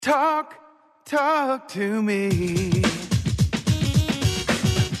Talk to me.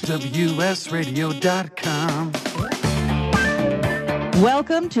 WSRadio.com.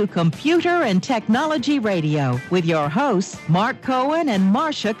 Welcome to Computer and Technology Radio with your hosts, Mark Cohen and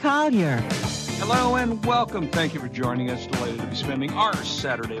Marcia Collier. Hello and welcome. Thank you for joining us. Delighted to be spending our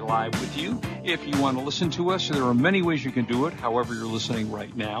Saturday live with you. If you want to listen to us, there are many ways you can do it, however you're listening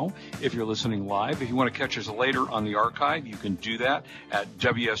right now. If you're listening live, if you want to catch us later on the archive, you can do that at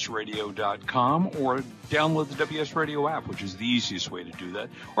WSRadio.com or download the WS Radio app, which is the easiest way to do that,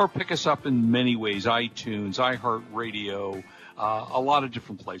 or pick us up in many ways, iTunes, iHeartRadio, a lot of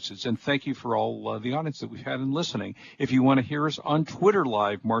different places. And thank you for all the audience that we've had in listening. If you want to hear us on Twitter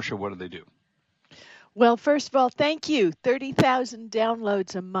Live, Marcia, what do they do? Well, first of all, thank you. 30,000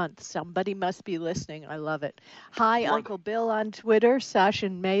 downloads a month. Somebody must be listening. I love it. Hi, Uncle Bill on Twitter, Sasha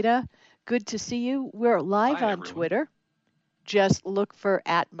and Maida. Good to see you. We're live on Twitter. Just look for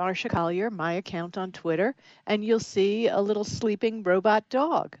 @Marcia Collier, my account on Twitter, and you'll see a little sleeping robot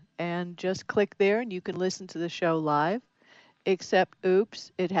dog. And just click there and you can listen to the show live. Except,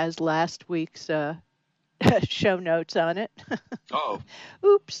 oops, it has last week's show notes on it. Oh.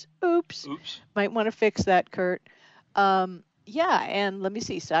 Oops. Might want to fix that, Kurt. Yeah, and let me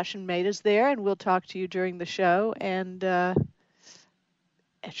see. Sasha and Maida's there, and we'll talk to you during the show, and it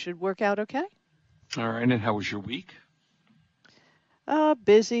should work out okay. All right, and how was your week?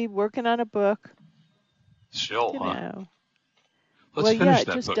 Busy, working on a book. Still, you know. Let's finish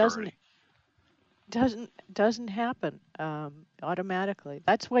that book doesn't, already. Doesn't happen automatically.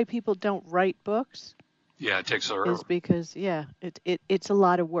 That's why people don't write books. Yeah, it takes forever. Is because, it's a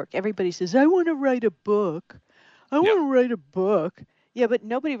lot of work. Everybody says, I want to write a book. Yeah, but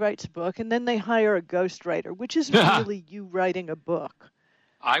nobody writes a book, and then they hire a ghostwriter, which is really you writing a book.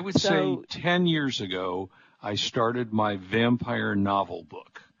 I would say 10 years ago, I started my vampire novel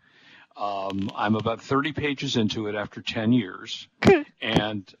book. I'm about 30 pages into it after 10 years,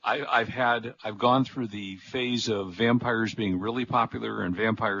 and I've gone through the phase of vampires being really popular and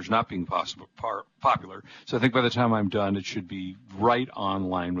vampires not being popular. So I think by the time I'm done, it should be right on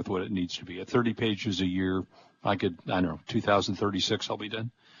line with what it needs to be. At 30 pages a year, 2036, I'll be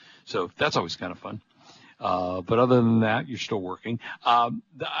done. So that's always kind of fun. But other than that, you're still working. I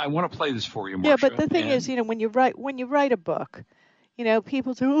want to play this for you, Marcia. Yeah, but the thing is, when you write a book,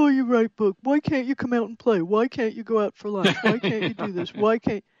 people say, oh, you write book. Why can't you come out and play? Why can't you go out for lunch? Why can't you do this?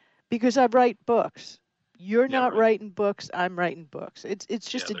 Because I write books. You're not writing books. I'm writing books. It's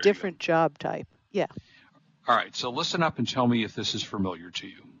just a different job type. Yeah. All right. So listen up and tell me if this is familiar to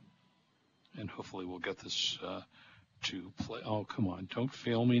you. And hopefully we'll get this to play. Oh, come on. Don't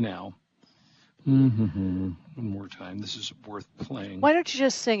fail me now. One more time. This is worth playing. Why don't you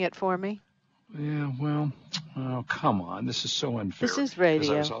just sing it for me? Yeah, well, oh, come on. This is so unfair. This is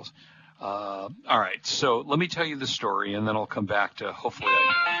radio. All right, so let me tell you the story, and then I'll come back to hopefully here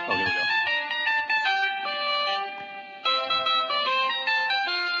we go.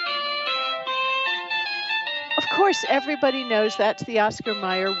 Of course, everybody knows that's the Oscar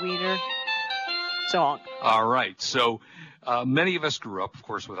Mayer Wiener song. All right, so many of us grew up, of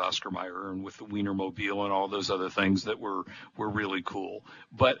course, with Oscar Mayer and with the Wienermobile and all those other things that were really cool.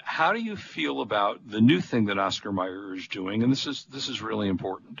 But how do you feel about the new thing that Oscar Mayer is doing? And this is really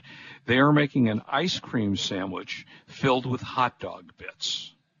important. They are making an ice cream sandwich filled with hot dog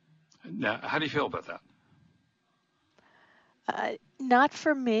bits. Now, how do you feel about that? Not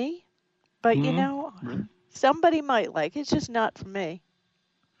for me, but Really? Somebody might like it. It's just not for me.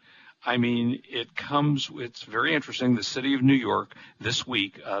 I mean, it's very interesting. The city of New York this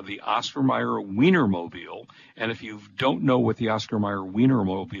week, the Oscar Mayer Wienermobile, and if you don't know what the Oscar Mayer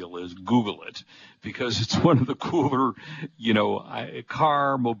Wienermobile is, Google it, because it's one of the cooler,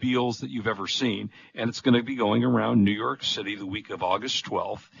 car mobiles that you've ever seen. And it's going to be going around New York City the week of August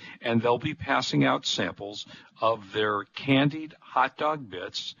 12th, and they'll be passing out samples of their candied hot dog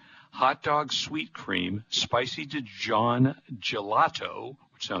bits, hot dog sweet cream, spicy Dijon gelato,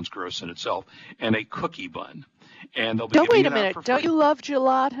 sounds gross in itself, and a cookie bun. And they'll be wait a minute. Don't you love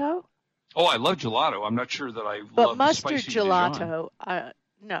gelato? Oh, I love gelato. I'm not sure that I love mustard spicy gelato.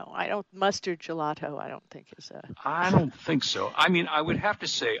 No, I don't. Mustard gelato, I don't think is a. I don't think so. I mean, I would have to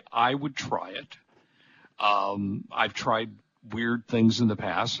say I would try it. I've tried weird things in the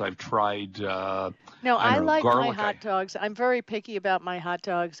past. I've tried. I like my hot dogs. I'm very picky about my hot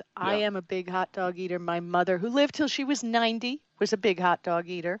dogs. Yeah. I am a big hot dog eater. My mother, who lived till she was 90, was a big hot dog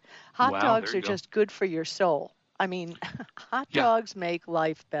eater. Hot dogs are just good for your soul. I mean, hot dogs make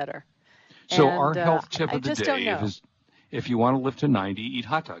life better. So our health tip of the day is if you want to live to 90, eat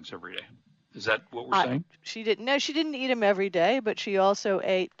hot dogs every day. Is that what we're saying? She didn't. No, she didn't eat them every day, but she also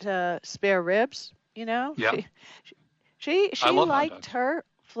ate spare ribs. Yeah. She I love hot liked dogs. her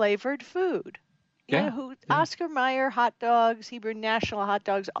flavored food. Yeah. Oscar Mayer hot dogs, Hebrew National hot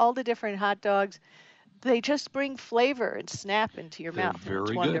dogs, all the different hot dogs. They just bring flavor and snap into your mouth. Very it's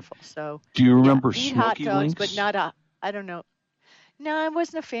good. wonderful. So, do you remember eat Smoky hot dogs, Links? but not I don't know. No, I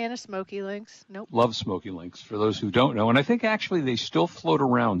wasn't a fan of Smoky Links. Nope. Love Smoky Links, for those who don't know. And I think actually they still float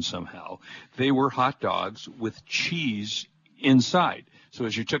around somehow. They were hot dogs with cheese inside. So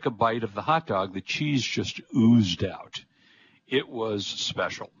as you took a bite of the hot dog, the cheese just oozed out. It was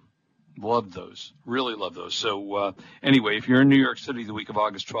special. Loved those. Really loved those. So anyway, if you're in New York City the week of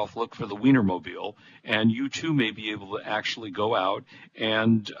August 12th, look for the Wienermobile, and you too may be able to actually go out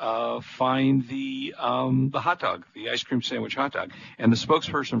and find the hot dog, the ice cream sandwich hot dog. And the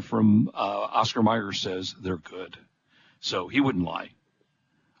spokesperson from Oscar Mayer says they're good. So he wouldn't lie.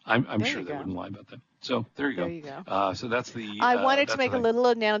 I'm sure they wouldn't lie about that. So there you go. There you go. So that's the. I wanted to make a little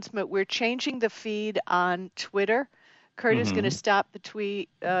announcement. We're changing the feed on Twitter. Kurt is going to stop the tweet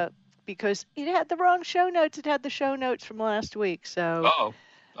because it had the wrong show notes. It had the show notes from last week. So,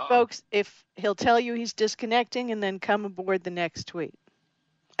 folks, if he'll tell you he's disconnecting and then come aboard the next tweet.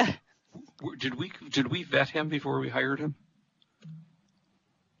 Did we vet him before we hired him?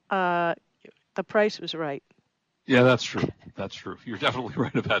 The price was right. Yeah, that's true. That's true. You're definitely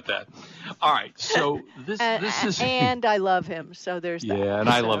right about that. All right. So this is. And I love him. So there's that. Yeah, and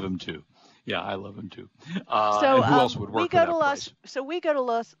I love him too. Yeah, I love him too. So and who else would work we go for to that price? So we go to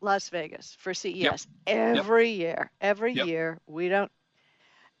Las Vegas for CES every year. Every year we don't.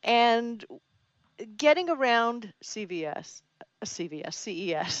 And getting around CES is or CVS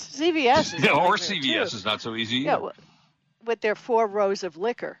is not so easy. Yeah, with their 4 rows of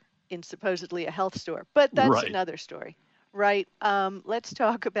liquor in supposedly a health store, but that's another story. Right. Let's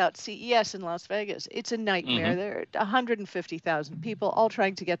talk about CES in Las Vegas. It's a nightmare. There are 150,000 people all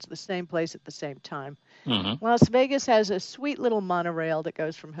trying to get to the same place at the same time. Las Vegas has a sweet little monorail that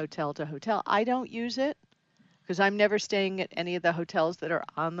goes from hotel to hotel. I don't use it because I'm never staying at any of the hotels that are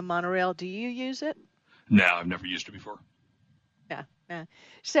on the monorail. Do you use it? No, I've never used it before. Yeah.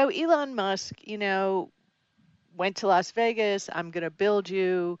 So Elon Musk, went to Las Vegas. I'm going to build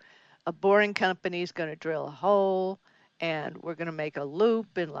you a boring company is going to drill a hole. And we're going to make a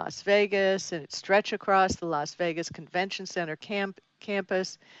loop in Las Vegas, and it stretch across the Las Vegas Convention Center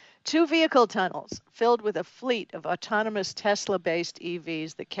campus. 2 vehicle tunnels filled with a fleet of autonomous Tesla-based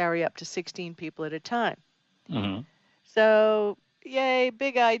EVs that carry up to 16 people at a time. So, yay,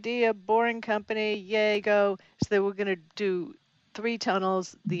 big idea, boring company, yay, go. So they were going to do 3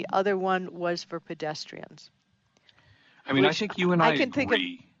 tunnels. The other one was for pedestrians. I mean, I think you and I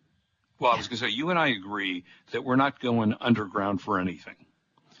agree. Well, I was going to say, you and I agree that we're not going underground for anything.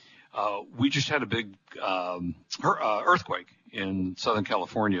 We just had a big earthquake in Southern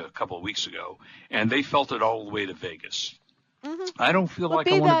California a couple of weeks ago, and they felt it all the way to Vegas. I don't feel like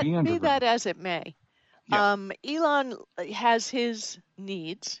I want to be underground. Be that as it may. Yeah. Elon has his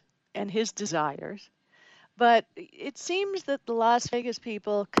needs and his desires, but it seems that the Las Vegas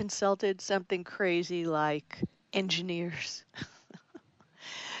people consulted something crazy like engineers.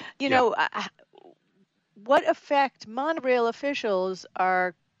 What effect monorail officials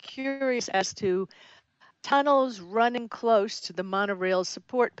are curious as to tunnels running close to the monorail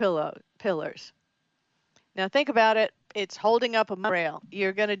support pillars. Now think about it. It's holding up a monorail.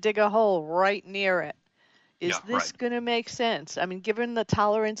 You're going to dig a hole right near it. Is this going to make sense? I mean, given the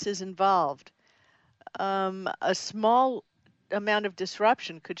tolerances involved, a small amount of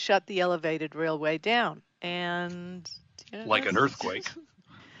disruption could shut the elevated railway down. And like an earthquake.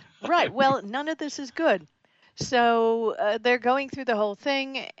 Right. Well, none of this is good. So they're going through the whole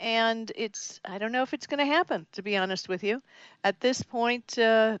thing, and I don't know if it's going to happen, to be honest with you. At this point,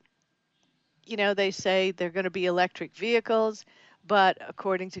 they say they're going to be electric vehicles, but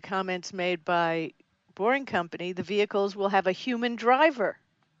according to comments made by Boring Company, the vehicles will have a human driver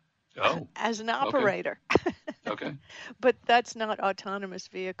as an operator. Okay. But that's not autonomous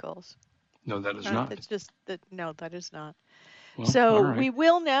vehicles. No, that is not. It's just that is not. Well, so we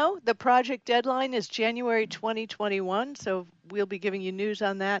will know. The project deadline is January 2021, so we'll be giving you news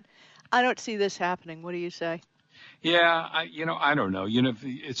on that. I don't see this happening. What do you say? Yeah, I don't know.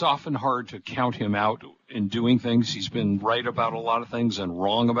 It's often hard to count him out in doing things. He's been right about a lot of things and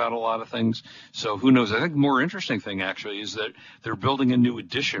wrong about a lot of things. So who knows? I think the more interesting thing actually is that they're building a new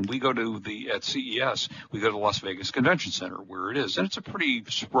addition. We go to at CES, we go to Las Vegas Convention Center where it is, and it's a pretty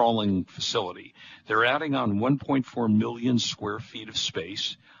sprawling facility. They're adding on 1.4 million square feet of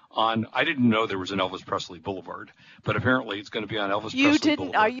space. I didn't know there was an Elvis Presley Boulevard, but apparently it's going to be on Elvis Presley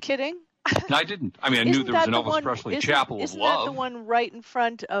Boulevard. Are you kidding? No, I didn't. I mean, I knew there was an Elvis Presley Chapel of Love. Isn't that the one right in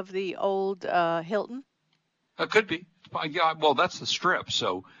front of the old Hilton? It could be. Yeah, well, that's the Strip,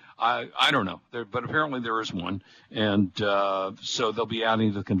 so I don't know. But apparently there is one, and so they'll be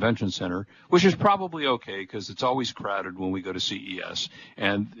adding to the convention center, which is probably okay because it's always crowded when we go to CES,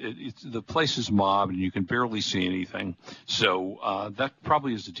 and the place is mobbed and you can barely see anything. So that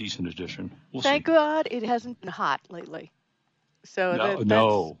probably is a decent addition. We'll see. Thank God it hasn't been hot lately. So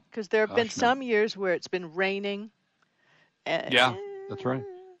no, because there have been some years where it's been raining. Yeah, that's right.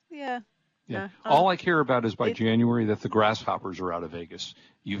 Yeah. Yeah. All I care about is by January that the grasshoppers are out of Vegas.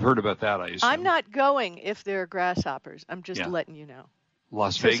 You've heard about that, I assume. I'm not going if there are grasshoppers. I'm just letting you know.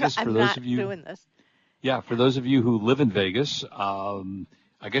 Las Vegas, for those of you. I'm not doing this. Yeah, for those of you who live in Vegas,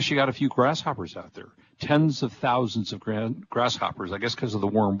 I guess you got a few grasshoppers out there. Tens of thousands of grasshoppers, I guess because of the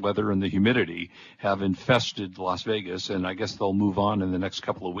warm weather and the humidity, have infested Las Vegas, and I guess they'll move on in the next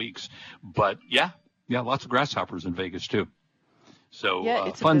couple of weeks. But, yeah, lots of grasshoppers in Vegas, too. So,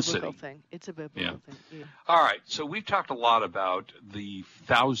 it's fun a biblical city. thing. It's a biblical thing. Yeah. All right, so we've talked a lot about the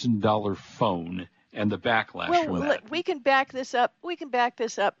 $1,000 phone and the backlash from that. We can back this up. We can back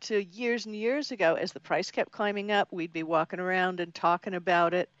this up to years and years ago. As the price kept climbing up, we'd be walking around and talking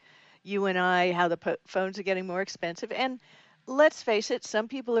about it, you and I, how the phones are getting more expensive. And let's face it, some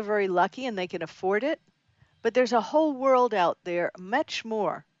people are very lucky and they can afford it, but there's a whole world out there, much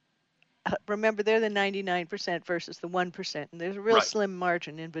more. Remember, they're the 99% versus the 1%, and there's a real slim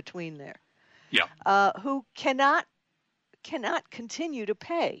margin in between there. Yeah. Who cannot continue to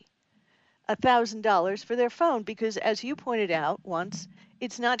pay $1,000 for their phone because, as you pointed out once,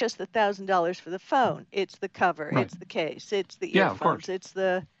 it's not just the $1,000 for the phone. It's the cover, it's the case, it's the earphones, it's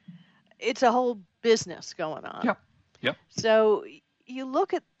a whole business going on. Yep. So you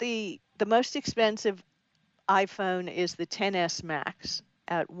look at the most expensive iPhone is the XS Max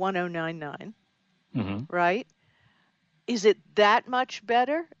at $1,099, right? Is it that much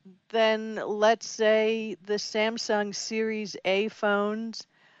better than, let's say, the Samsung Series A phones?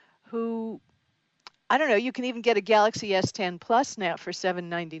 Who, I don't know, you can even get a Galaxy S10 Plus now for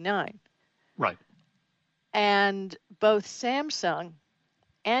 $799. Right. And both Samsung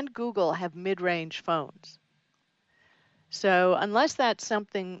and Google have mid-range phones. So unless that's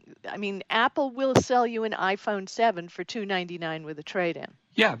something, I mean, Apple will sell you an iPhone 7 for $299 with a trade-in.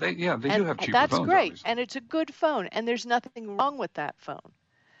 Yeah, they do have cheaper phones. That's great, obviously. and it's a good phone, and there's nothing wrong with that phone.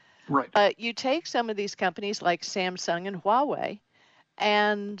 Right. But you take some of these companies like Samsung and Huawei,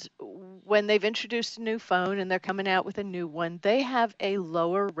 and when they've introduced a new phone and they're coming out with a new one, they have a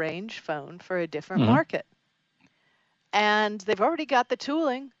lower range phone for a different market. And they've already got the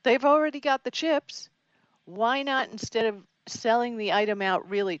tooling. They've already got the chips. Why not, instead of selling the item out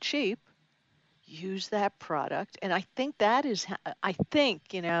really cheap, use that product? And I think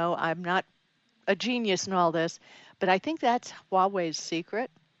I'm not a genius in all this, but I think that's Huawei's secret.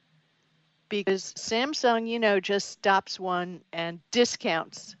 Because Samsung, just stops one and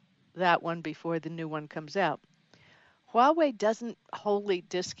discounts that one before the new one comes out. Huawei doesn't wholly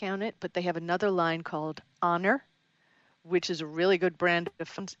discount it, but they have another line called Honor, which is a really good brand of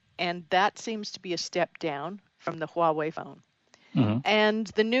phones, and that seems to be a step down from the Huawei phone. And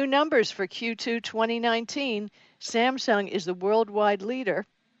the new numbers for Q2 2019, Samsung is the worldwide leader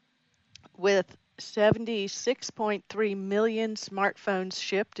with 76.3 million smartphones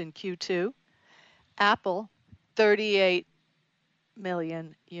shipped in Q2. Apple, 38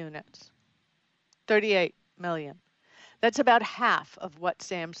 million units. 38 million. That's about half of what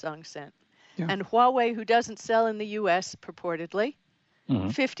Samsung sent. Yeah. And Huawei, who doesn't sell in the U.S. purportedly,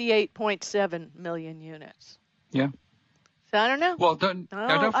 58.7 million units. Yeah. So I don't know. Well, don't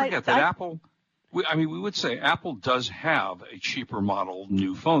forget that Apple, we would say Apple does have a cheaper model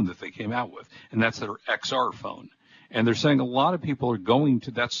new phone that they came out with, and that's their XR phone. And they're saying a lot of people are going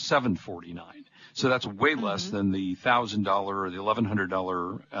to, that's $749. So that's way less than the $1,000 or the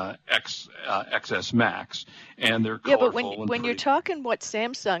 $1,100 XS Max, and they're colorful. Yeah, but when you're talking what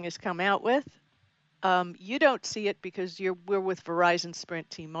Samsung has come out with, you don't see it because we're with Verizon, Sprint,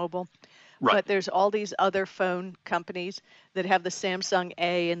 T-Mobile. Right. But there's all these other phone companies that have the Samsung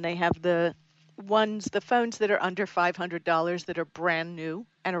A, and they have the phones that are under $500 that are brand new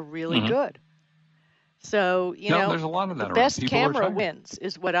and are really good. So there's a lot of that the best camera wins,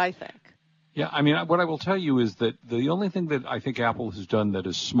 is what I think. Yeah, I mean, what I will tell you is that the only thing that I think Apple has done that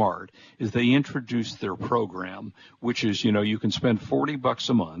is smart is they introduced their program, which is, you can spend $40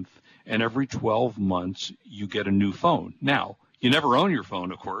 a month, and every 12 months you get a new phone. Now, you never own your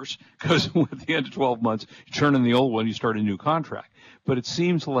phone, of course, because at the end of 12 months, you turn in the old one, you start a new contract. but it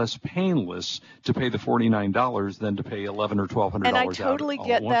seems less painless to pay the $49 than to pay $1,100 or $1,200 And I out totally all at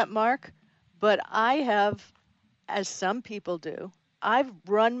get once. that, Mark, but I have, as some people do, I've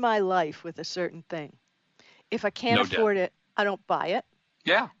run my life with a certain thing. If I can't No afford debt. it, I don't buy it.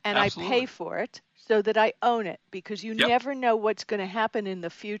 Yeah, And absolutely. I pay for it so that I own it, because you Yep. never know what's going to happen in the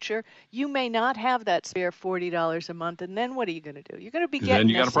future. You may not have that spare $40 a month, and then what are you going to do? You're going to be 'Cause then getting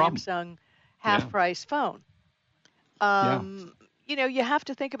you a got a problem. Samsung Yeah. half-price phone. Yeah. You have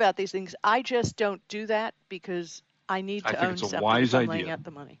to think about these things. I just don't do that because I need I to think own it's a something wise if I'm laying idea. out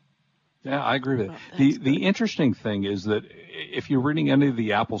the money. Yeah, I agree with it. Well, that's The good. interesting thing is that if you're reading any of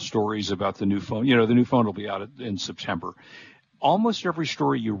the Apple stories about the new phone, the new phone will be out in September. Almost every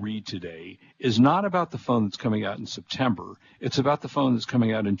story you read today is not about the phone that's coming out in September. It's about the phone that's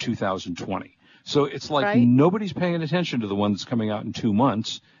coming out in 2020. So it's like Right? nobody's paying attention to the one that's coming out in 2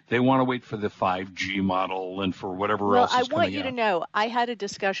 months. They want to wait for the 5G model and for whatever Well, else I is want coming you to out. know, I had a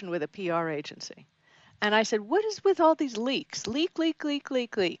discussion with a PR agency, and I said, what is with all these leaks? Leak, leak, leak,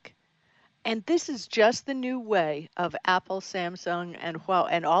 leak, leak. And this is just the new way of Apple, Samsung, and Huawei,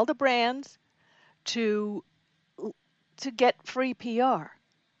 and all the brands to get free PR.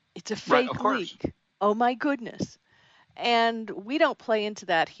 It's a Right, of fake course. leak. Oh my goodness. And we don't play into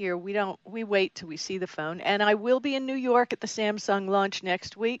that here. We wait till we see the phone. And I will be in New York at the Samsung launch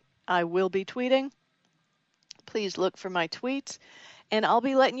next week. I will be tweeting. Please look for my tweets. And I'll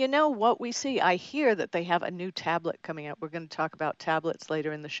be letting you know what we see. I hear that they have a new tablet coming out. We're going to talk about tablets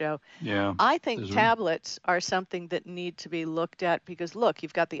later in the show. Yeah. I think There's a- tablets are something that need to be looked at because, look,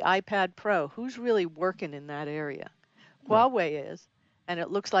 you've got the iPad Pro. Who's really working in that area? Right. Huawei is, and it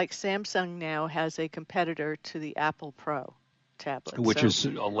looks like Samsung now has a competitor to the Apple Pro tablet. Which is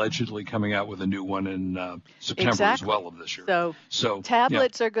allegedly coming out with a new one in September exactly. as well of this year. So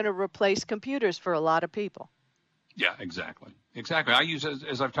tablets are going to replace computers for a lot of people. Yeah, exactly. Exactly. I use,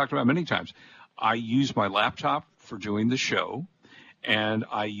 as I've talked about many times, I use my laptop for doing the show, and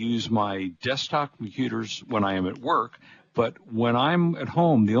I use my desktop computers when I am at work. But when I'm at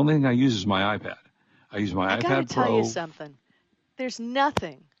home, the only thing I use is my iPad. I use my I iPad gotta Pro. tell you something. There's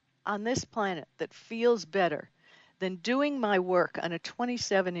nothing on this planet that feels better than doing my work on a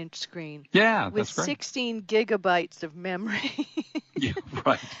 27-inch screen Yeah, with that's great. 16 gigabytes of memory. Yeah,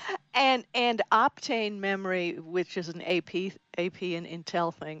 right. and Optane memory, which is an AP and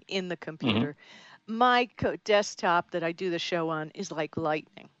Intel thing in the computer. My desktop that I do the show on is like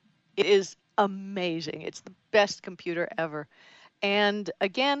lightning. It is amazing. It's the best computer ever. And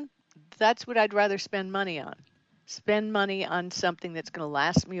again, that's what I'd rather spend money on. Spend money on something that's going to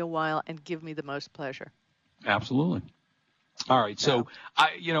last me a while and give me the most pleasure. Absolutely. All right. So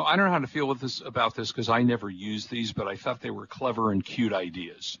I don't know how to feel about this because I never used these, but I thought they were clever and cute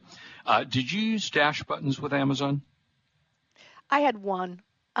ideas. Did you use dash buttons with Amazon? I had one.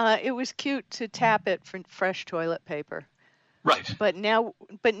 It was cute to tap it for fresh toilet paper. Right. But now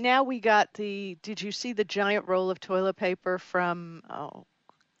we got did you see the giant roll of toilet paper from,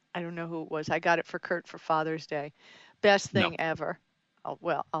 I don't know who it was. I got it for Kurt for Father's Day. Best thing ever.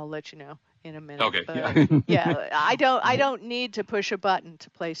 I'll let you know in a minute. Okay. But, yeah, I don't need to push a button to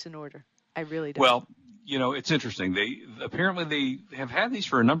place an order. I really don't. Well, it's interesting. They have had these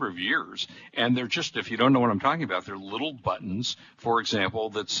for a number of years, and they're just, if you don't know what I'm talking about, they're little buttons, for example,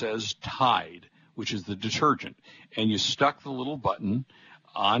 that says Tide, which is the detergent, and you stuck the little button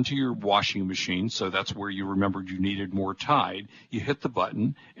onto your washing machine, so that's where you remembered you needed more Tide. You hit the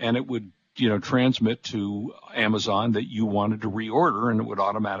button, and it would transmit to Amazon that you wanted to reorder, and it would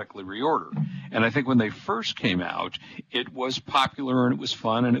automatically reorder. And I think when they first came out, it was popular and it was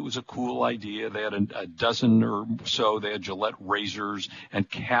fun and it was a cool idea. They had a dozen or so. They had Gillette razors and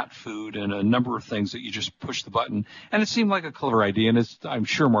cat food and a number of things that you just push the button. And it seemed like a clever idea. And I'm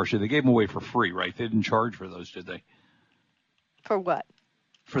sure, Marcia, they gave them away for free, right? They didn't charge for those, did they? For what?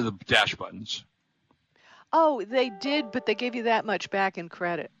 For the dash buttons. Oh, they did, but they gave you that much back in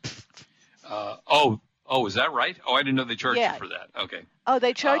credit. Is that right? Oh, I didn't know they charged you for that. Okay. Oh,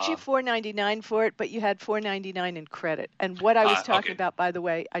 they charge you $4.99 for it, but you had $4.99 in credit. And what I was talking about, by the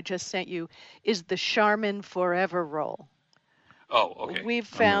way, I just sent you, is the Charmin Forever Roll. Oh, okay. We've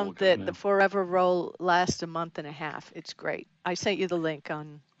found that the Forever Roll lasts a month and a half. It's great. I sent you the link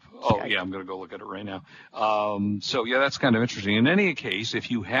on. Oh, yeah, I'm going to go look at it right now. So, yeah, that's kind of interesting. In any case, if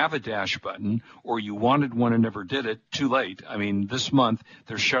you have a dash button or you wanted one and never did it, too late. I mean, this month,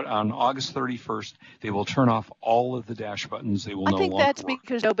 they're shut on August 31st. They will turn off all of the dash buttons. They will no longer work. I think that's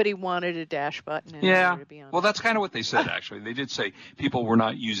because nobody wanted a dash button anymore, to be honest. Well, that's kind of what they said, actually. They did say people were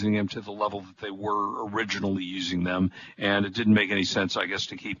not using them to the level that they were originally using them, and it didn't make any sense, I guess,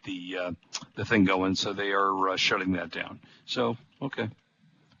 to keep the thing going, so they are shutting that down. So, okay.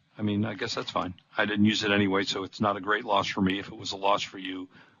 I mean, I guess that's fine. I didn't use it anyway, so it's not a great loss for me. If it was a loss for you,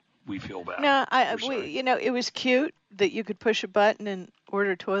 we feel bad. No, it was cute that you could push a button and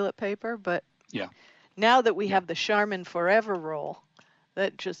order toilet paper, but yeah. Now that we have the Charmin Forever roll,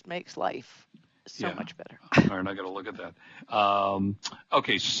 that just makes life so much better. All right, I got to look at that.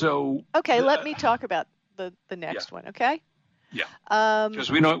 Okay, so. Okay, let me talk about the next one. Okay. Yeah. Because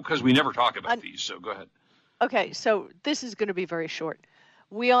we never talk about these, so go ahead. Okay, so this is going to be very short.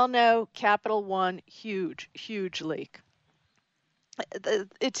 We all know Capital One, huge leak.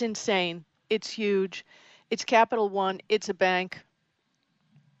 It's insane. It's huge. It's Capital One. It's a bank.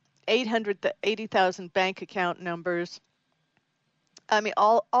 80,000 bank account numbers. I mean,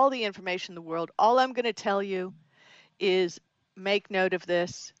 all the information in the world. All I'm going to tell you is make note of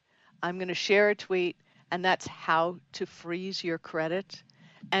this. I'm going to share a tweet, and that's how to freeze your credit.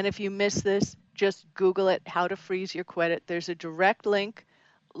 And if you miss this, just Google it, how to freeze your credit. There's a direct link,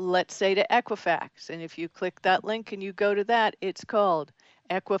 let's say to Equifax. And if you click that link and you go to that, it's called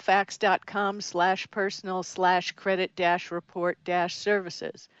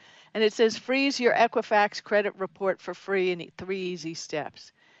equifax.com/personal/credit-report-services. And it says freeze your Equifax credit report for free in 3 easy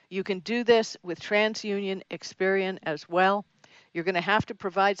steps. You can do this with TransUnion, Experian as well. You're going to have to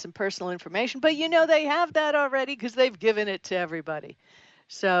provide some personal information, but you know they have that already because they've given it to everybody.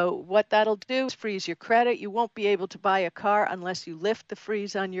 So what that'll do is freeze your credit. You won't be able to buy a car unless you lift the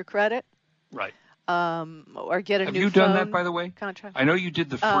freeze on your credit. Right. Or get a Have new you phone done that, by the way? Contract. I know you did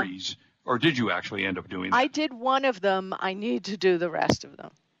the freeze, or did you actually end up doing that? I did one of them. I need to do the rest of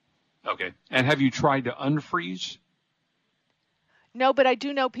them. Okay. And have you tried to unfreeze? No, but I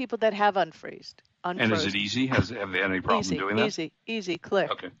do know people that have unfrozen. And is it easy? Have they had any problem doing that? Easy. Click.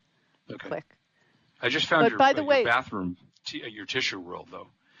 Okay. Click. I just found your way, bathroom, your tissue roll, though.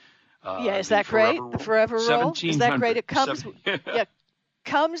 Is that great? The Forever roll? Is that great? It comes,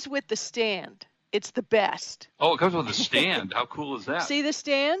 comes with the stand. It's the best. Oh, it comes with a stand. How cool is that? See the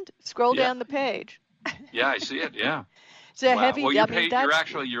stand? Scroll down the page. Yeah, I see it. Yeah. It's a heavy. Well,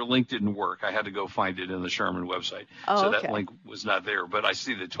 your link didn't work. I had to go find it in the Charmin website, that link was not there. But I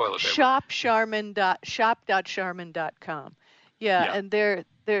see the toilet paper. Shop.charmin.com. Yeah, and there's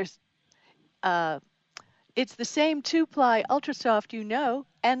it's the same 2-ply ultra soft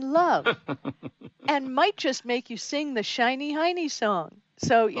and love, and might just make you sing the Shiny Heiny song.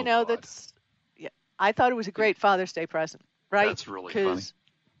 So I thought it was a great Father's Day present, right? That's really funny. Because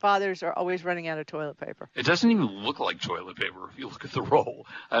fathers are always running out of toilet paper. It doesn't even look like toilet paper if you look at the roll.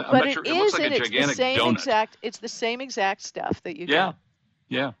 I'm but not sure. It looks like a gigantic donut. It's the same exact stuff that you get.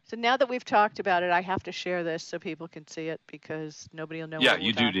 Yeah. So now that we've talked about it, I have to share this so people can see it because nobody will know. Yeah,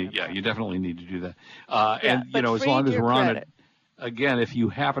 you do. Yeah, you definitely need to do that. And as long as we're on it, again, if you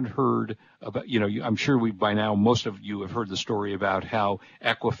haven't heard about, I'm sure by now most of you have heard the story about how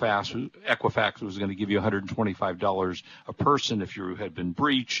Equifax was going to give you $125 a person if you had been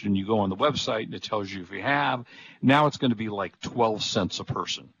breached, and you go on the website and it tells you if you have. Now it's going to be like 12 cents a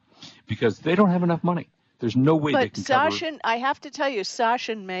person because they don't have enough money. There's no way they can cover it. I have to tell you,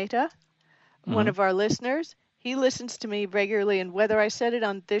 Sachin Mehta, one of our listeners, he listens to me regularly, and whether I said it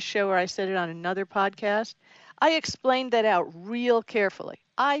on this show or I said it on another podcast, I explained that out real carefully.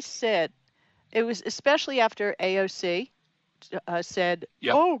 I said, it was especially after AOC said,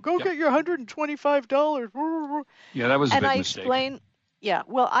 go get your $125. Yeah, that was a big mistake. I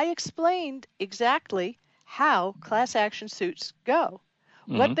explained exactly how class action suits go.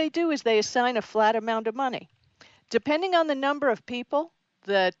 Mm-hmm. What they do is they assign a flat amount of money. Depending on the number of people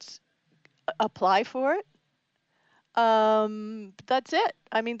that apply for it, that's it.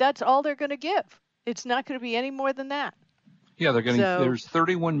 I mean, that's all they're going to give. It's not going to be any more than that. Yeah, they're getting. There's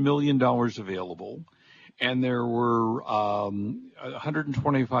 $31 million available, and there were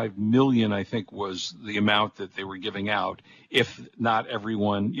 125 million, I think, was the amount that they were giving out. If not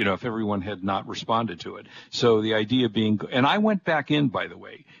everyone, if everyone had not responded to it. So the idea being, and I went back in, by the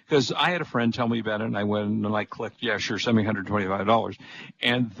way, because I had a friend tell me about it, and I went and I clicked, yeah, sure, send me $125,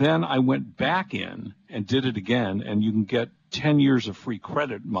 and then I went back in and did it again, and you can get 10 years of free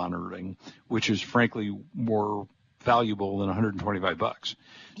credit monitoring, which is frankly more valuable than $125.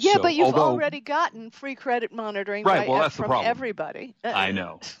 Yeah, So, but you've already gotten free credit monitoring right, well, that's from the problem. everybody. I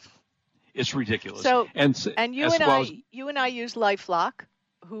know. It's ridiculous. So, and you and I use LifeLock,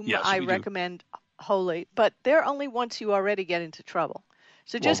 whom yes, I recommend wholly, but they're only once you already get into trouble.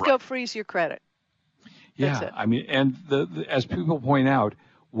 So just go freeze your credit. That's it. I mean, and as people point out,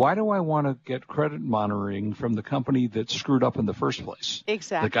 why do I want to get credit monitoring from the company that screwed up in the first place?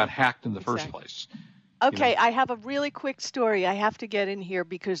 Exactly. That got hacked in the first place. Okay, I have a really quick story I have to get in here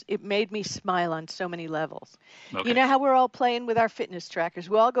because it made me smile on so many levels. Okay. You know how we're all playing with our fitness trackers?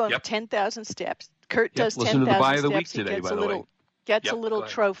 We're all going 10,000 steps. Kurt does 10,000 steps. Buy of the week today, by the way. Gets a little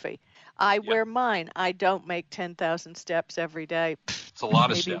trophy. I wear mine. I don't make 10,000 steps every day. It's a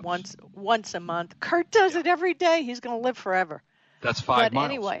lot of maybe steps. once a month. Kurt does it every day. He's going to live forever. That's 5 miles.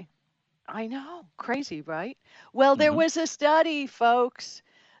 But anyway, I know. Crazy, right? Well, there was a study, folks.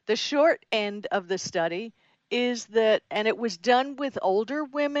 The short end of the study is that, and it was done with older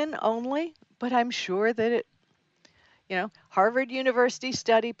women only, but I'm sure that it, Harvard University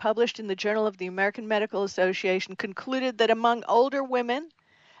study published in the Journal of the American Medical Association concluded that among older women,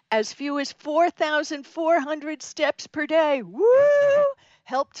 as few as 4,400 steps per day,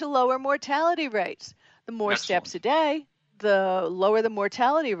 help to lower mortality rates. The more steps a day, the lower the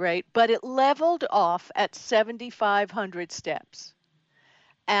mortality rate, but it leveled off at 7,500 steps.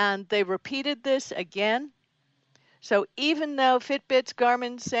 And they repeated this again. So even though Fitbits,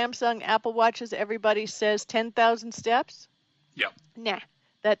 Garmin, Samsung, Apple Watches, everybody says 10,000 steps,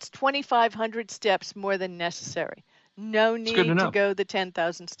 that's 2,500 steps more than necessary. No need to go the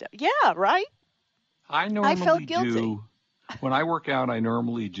 10,000 steps. Yeah, right? I felt guilty. When I work out, I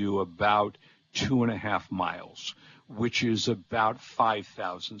normally do about 2.5 miles, which is about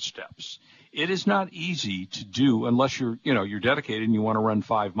 5,000 steps. It is not easy to do unless you're dedicated and you want to run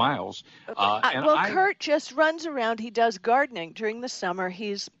 5 miles. Kurt just runs around. He does gardening during the summer.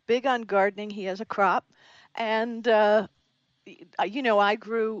 He's big on gardening. He has a crop, and I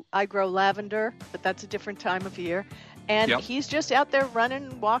grow lavender, but that's a different time of year. And he's just out there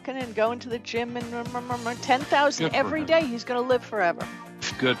running, walking, and going to the gym, and 10,000 every day. He's going to live forever.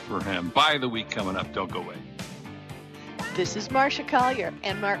 Good for him. Buy of the week coming up. Don't go away. This is Marcia Collier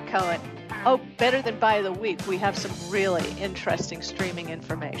and Mark Cohen. Oh, better than buy of the week, we have some really interesting streaming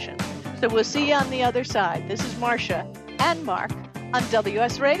information. So we'll see you on the other side. This is Marcia and Mark on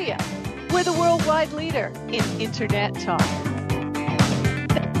WS Radio. We're the worldwide leader in Internet talk.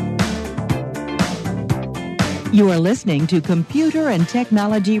 You are listening to Computer and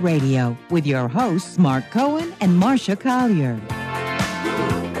Technology Radio with your hosts, Mark Cohen and Marcia Collier.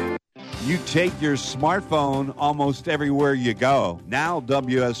 You take your smartphone almost everywhere you go. Now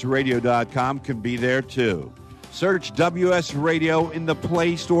WSRadio.com can be there too. Search WS Radio in the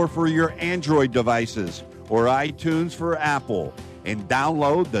Play Store for your Android devices or iTunes for Apple and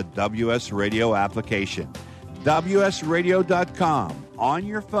download the WS Radio application. WSRadio.com on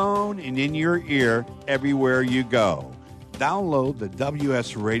your phone and in your ear everywhere you go. Download the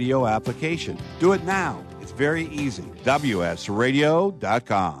WS Radio application. Do it now. It's very easy.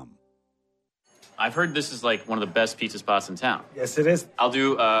 WSRadio.com. I've heard this is like one of the best pizza spots in town. Yes, it is. I'll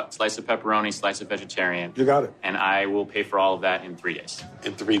do a slice of pepperoni, slice of vegetarian. You got it. And I will pay for all of that in 3 days.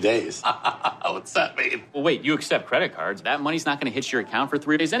 In 3 days? What's that mean? Well, wait, you accept credit cards. That money's not going to hit your account for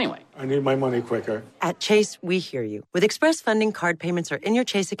 3 days anyway. I need my money quicker. At Chase, we hear you. With Express Funding, card payments are in your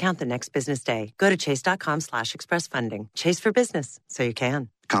Chase account the next business day. Go to chase.com/expressfunding. Chase for business, so you can.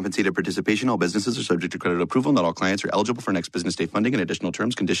 Compensated participation. All businesses are subject to credit approval. Not all clients are eligible for next business day funding, and additional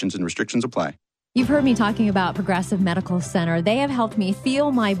terms, conditions, and restrictions apply. You've heard me talking about Progressive Medical Center. They have helped me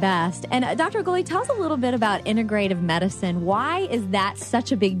feel my best. And Dr. Gully, tell us a little bit about integrative medicine. Why is that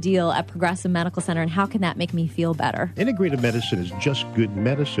such a big deal at Progressive Medical Center, and how can that make me feel better? Integrative medicine is just good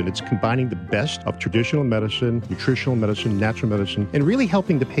medicine. It's combining the best of traditional medicine, nutritional medicine, natural medicine, and really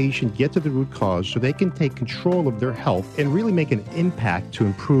helping the patient get to the root cause so they can take control of their health and really make an impact to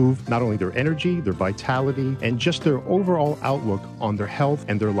improve not only their energy, their vitality, and just their overall outlook on their health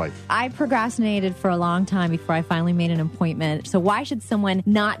and their life. I procrastinated for a long time before I finally made an appointment. So why should someone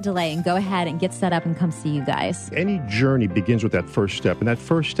not delay and go ahead and get set up and come see you guys? Any journey begins with that first step, and that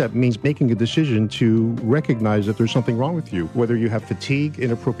first step means making a decision to recognize that there's something wrong with you. Whether you have fatigue,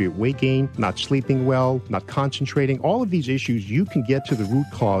 inappropriate weight gain, not sleeping well, not concentrating, all of these issues, you can get to the root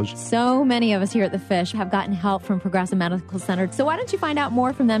cause. So many of us here at The Fish have gotten help from Progressive Medical Center. So why don't you find out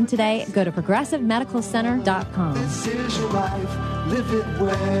more from them today? Go to progressivemedicalcenter.com. This is your life. Live it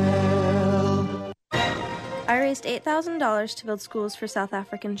well. I raised $8,000 to build schools for South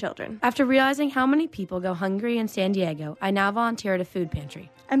African children. After realizing how many people go hungry in San Diego, I now volunteer at a food pantry.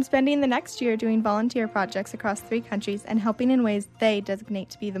 I'm spending the next year doing volunteer projects across 3 countries and helping in ways they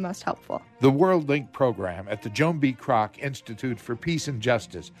designate to be the most helpful. The World Link program at the Joan B. Kroc Institute for Peace and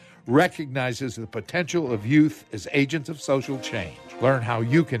Justice recognizes the potential of youth as agents of social change. Learn how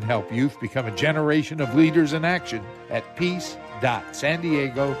you can help youth become a generation of leaders in action at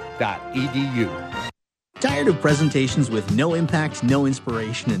peace.sandiego.edu. Tired of presentations with no impact, no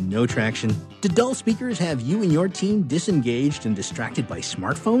inspiration, and no traction? Do dull speakers have you and your team disengaged and distracted by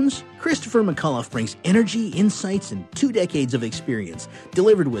smartphones? Christopher McAuliffe brings energy, insights, and 2 decades of experience,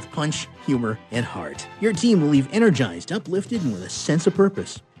 delivered with punch, humor, and heart. Your team will leave energized, uplifted, and with a sense of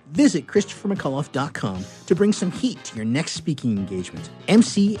purpose. Visit ChristopherMcAuliffe.com to bring some heat to your next speaking engagement.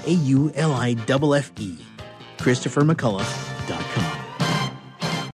 McAuliffe. ChristopherMcAuliffe.com.